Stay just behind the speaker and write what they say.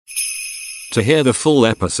To hear the full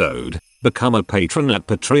episode, become a patron at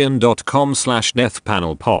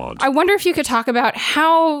patreon.com/deathpanelpod. I wonder if you could talk about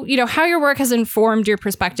how your work has informed your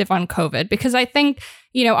perspective on COVID, because I think,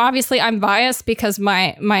 obviously I'm biased because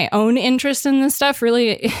my own interest in this stuff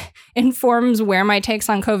really informs where my takes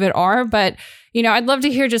on COVID are. But, I'd love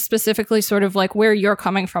to hear just specifically sort of like where you're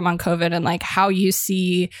coming from on COVID and like how you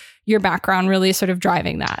see your background really sort of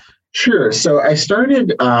driving that. Sure. So I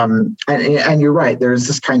started, and you're right, there's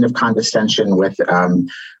this kind of condescension with,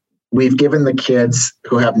 we've given the kids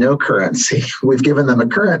who have no currency, we've given them a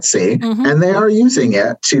currency, and they are using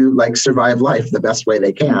it to like survive life the best way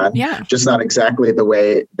they can, just not exactly the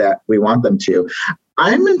way that we want them to.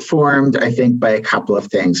 I'm informed, I think, by a couple of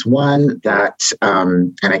things. One, that,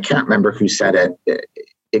 and I can't remember who said it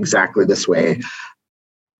exactly this way,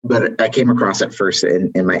 but I came across it first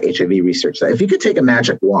in my HIV research, that if you could take a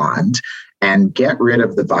magic wand and get rid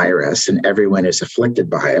of the virus and everyone is afflicted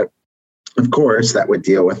by it, of course, that would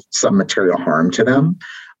deal with some material harm to them.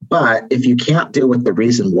 But if you can't deal with the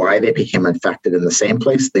reason why they became infected in the same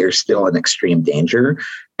place, they're still in extreme danger,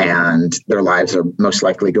 and their lives are most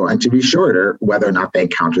likely going to be shorter whether or not they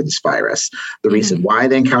encounter this virus. The reason why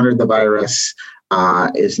they encountered the virus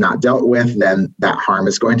is not dealt with, then that harm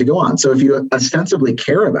is going to go on. So if you ostensibly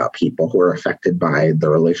care about people who are affected by the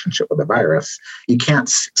relationship with the virus, you can't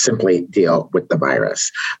simply deal with the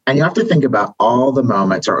virus. And you have to think about all the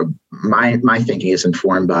moments, or my thinking is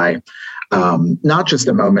informed by not just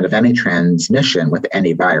a moment of any transmission with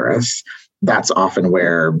any virus. That's often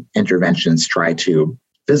where interventions try to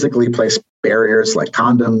physically place barriers like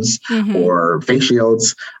condoms or face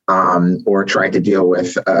shields, or try to deal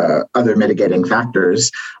with other mitigating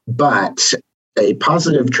factors. But a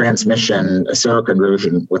positive transmission, a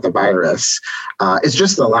seroconversion with a virus, is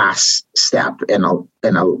just the last step in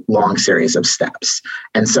a long series of steps.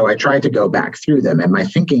 And so I tried to go back through them. And my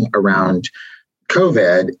thinking around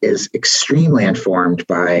COVID is extremely informed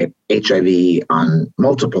by HIV on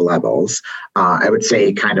multiple levels. I would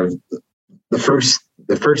say kind of the first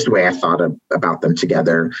way I thought about them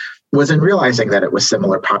together was in realizing that it was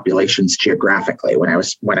similar populations geographically. When I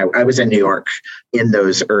was in New York in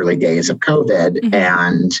those early days of COVID,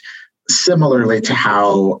 and similarly to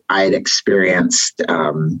how I'd experienced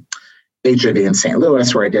HIV in St.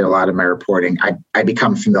 Louis, where I did a lot of my reporting, I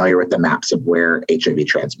become familiar with the maps of where HIV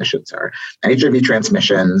transmissions are. And HIV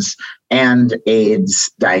transmissions and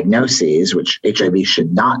AIDS diagnoses, which HIV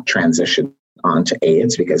should not transition onto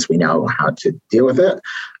AIDS because we know how to deal with it.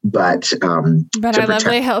 But our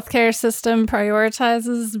lovely healthcare system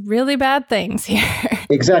prioritizes really bad things here.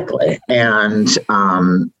 Exactly. And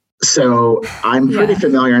so I'm pretty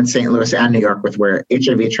familiar in St. Louis and New York with where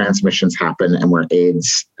HIV transmissions happen and where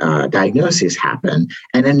AIDS diagnoses happen.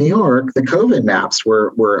 And in New York, the COVID maps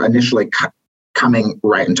were initially coming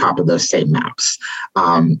right on top of those same maps.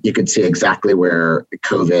 You could see exactly where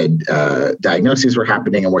COVID diagnoses were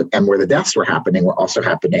happening, and where the deaths were happening were also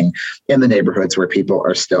happening in the neighborhoods where people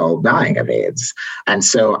are still dying of AIDS. And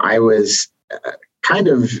so I was kind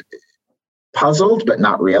of puzzled, but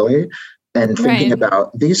not really, and thinking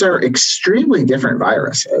about these are extremely different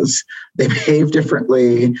viruses. They behave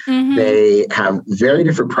differently. They have very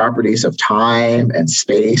different properties of time and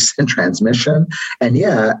space and transmission, and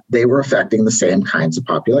yet they were affecting the same kinds of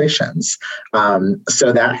populations.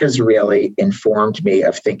 So that has really informed me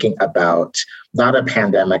of thinking about not a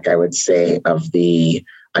pandemic, I would say, of the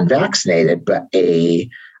unvaccinated, but a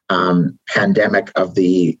pandemic of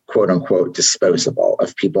the quote unquote disposable,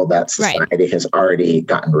 of people that society has already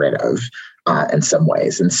gotten rid of in some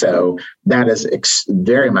ways. And so that has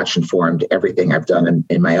very much informed everything I've done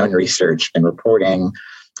in my own research and reporting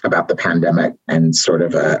about the pandemic, and sort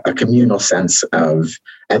of a communal sense of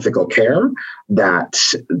ethical care, that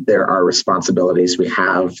there are responsibilities we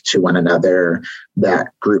have to one another, that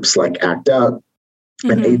groups like ACT UP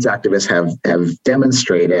and AIDS activists have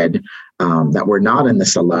demonstrated that we're not in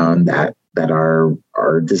this alone, that our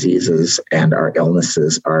diseases and our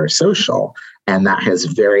illnesses are social. And that has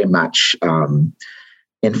very much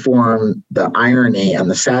informed the irony and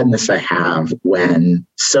the sadness I have when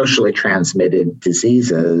socially transmitted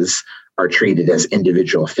diseases are treated as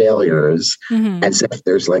individual failures, as if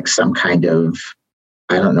there's like some kind of,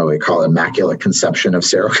 I don't know, we call it immaculate conception of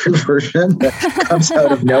seroconversion that comes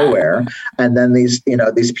out of nowhere. And then these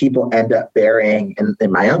people end up bearing,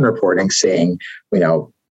 in my own reporting, saying,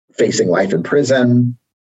 facing life in prison,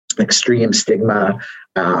 extreme stigma,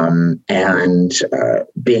 and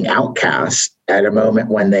being outcast at a moment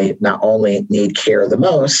when they not only need care the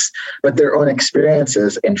most, but their own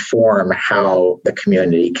experiences inform how the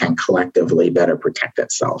community can collectively better protect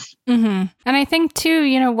itself. And I think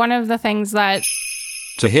too, one of the things that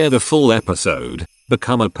To hear the full episode,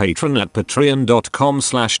 become a patron at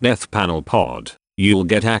patreon.com/deathpanelpod. You'll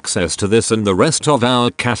get access to this and the rest of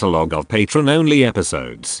our catalog of patron-only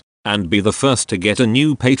episodes, and be the first to get a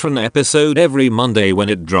new patron episode every Monday when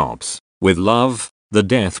it drops. With love, The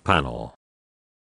Death Panel.